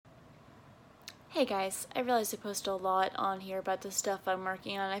Hey guys, I realized I post a lot on here about the stuff I'm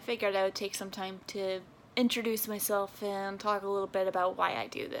working on. I figured I would take some time to introduce myself and talk a little bit about why I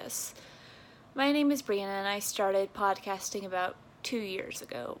do this. My name is Brianna and I started podcasting about 2 years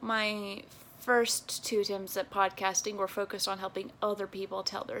ago. My first two attempts at podcasting were focused on helping other people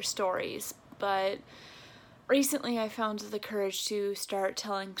tell their stories, but recently I found the courage to start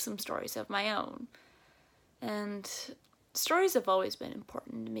telling some stories of my own. And stories have always been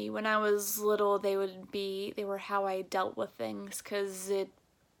important to me. When I was little, they were how I dealt with things, because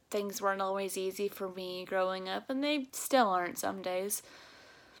things weren't always easy for me growing up, and they still aren't some days.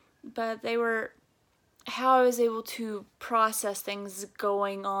 But they were how I was able to process things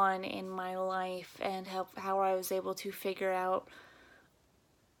going on in my life, and how I was able to figure out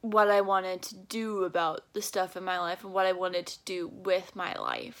what I wanted to do about the stuff in my life and what I wanted to do with my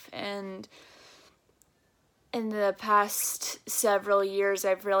life. And in the past several years,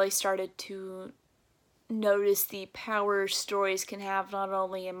 I've really started to notice the power stories can have, not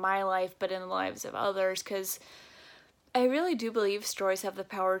only in my life but in the lives of others, because I really do believe stories have the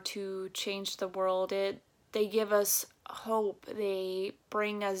power to change the world. They give us hope, they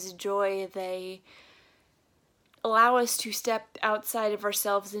bring us joy, they allow us to step outside of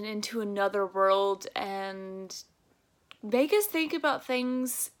ourselves and into another world and make us think about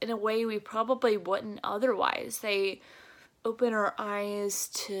things in a way we probably wouldn't otherwise. They open our eyes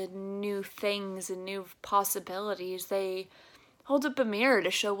to new things and new possibilities. They hold up a mirror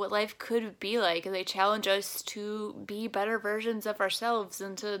to show what life could be like, and they challenge us to be better versions of ourselves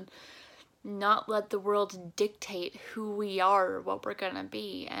and to not let the world dictate who we are or what we're gonna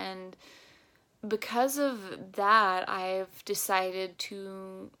be. And because of that, I've decided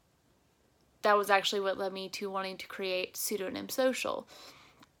to that was actually what led me to wanting to create Pseudonym Social.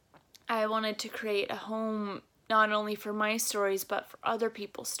 I wanted to create a home not only for my stories, but for other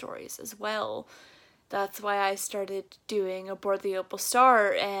people's stories as well. That's why I started doing Aboard the Opal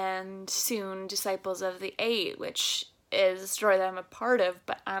Star and soon Disciples of the Eight, which is a story that I'm a part of,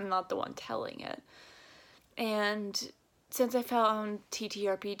 but I'm not the one telling it. And since I found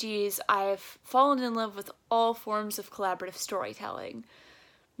TTRPGs, I've fallen in love with all forms of collaborative storytelling.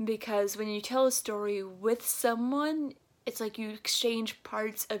 Because when you tell a story with someone, it's like you exchange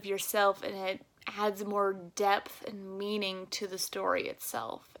parts of yourself and it adds more depth and meaning to the story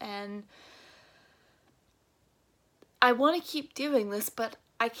itself. And I want to keep doing this, but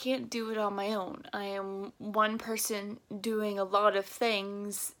I can't do it on my own. I am one person doing a lot of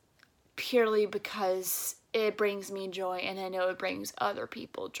things purely because it brings me joy and I know it brings other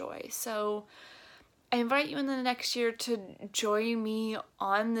people joy. So I invite you in the next year to join me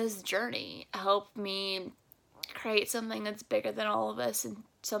on this journey. Help me create something that's bigger than all of us and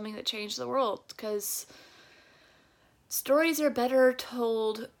something that changed the world, because stories are better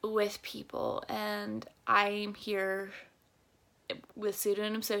told with people, and I'm here with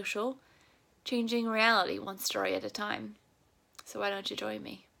Pseudonym Social, changing reality one story at a time. So why don't you join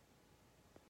me?